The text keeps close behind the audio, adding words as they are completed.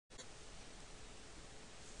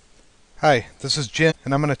Hi, this is Jim,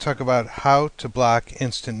 and I'm going to talk about how to block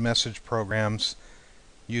instant message programs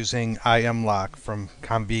using IMLock from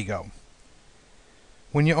Comvigo.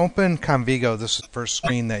 When you open Comvigo, this is the first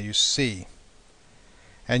screen that you see,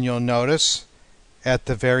 and you'll notice at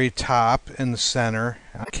the very top in the center,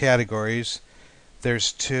 categories,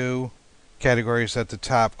 there's two categories at the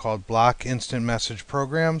top called Block Instant Message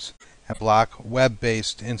Programs and Block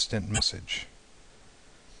Web-Based Instant Message.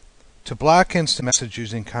 To block instant message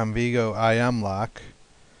using Comvigo IMLock,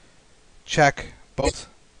 check both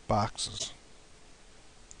boxes.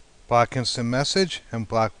 Block instant message and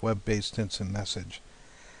block web-based instant message.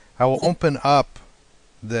 I will open up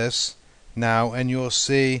this now and you will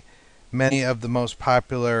see many of the most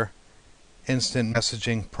popular instant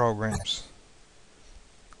messaging programs.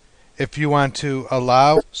 If you want to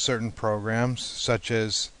allow certain programs, such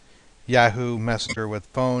as Yahoo Messenger with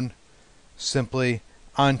phone, simply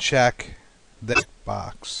uncheck that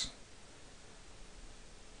box.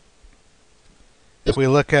 If we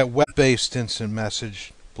look at web-based instant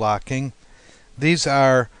message blocking, these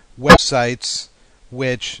are websites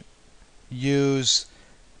which use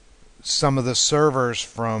some of the servers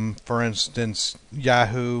from, for instance,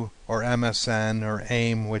 Yahoo or MSN or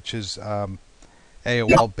AIM, which is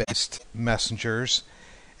AOL-based messengers,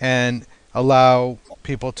 and allow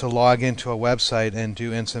people to log into a website and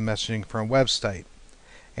do instant messaging from a website.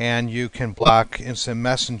 And you can block instant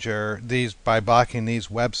messenger by blocking these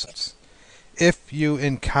websites. If you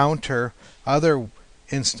encounter other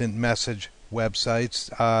instant message websites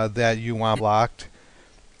that you want blocked,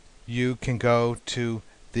 you can go to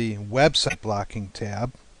the website blocking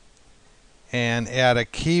tab and add a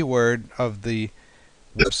keyword of the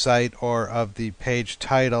website or of the page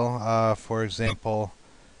title, for example,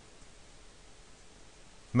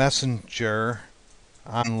 Messenger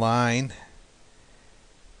online,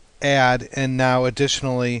 add, and now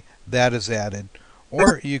additionally that is added.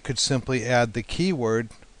 Or you could simply add the keyword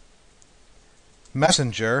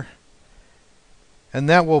messenger, and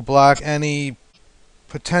that will block any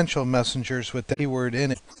potential messengers with the keyword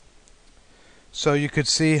in it. So you could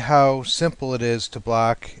see how simple it is to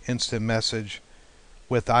block instant message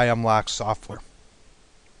with IMLock software.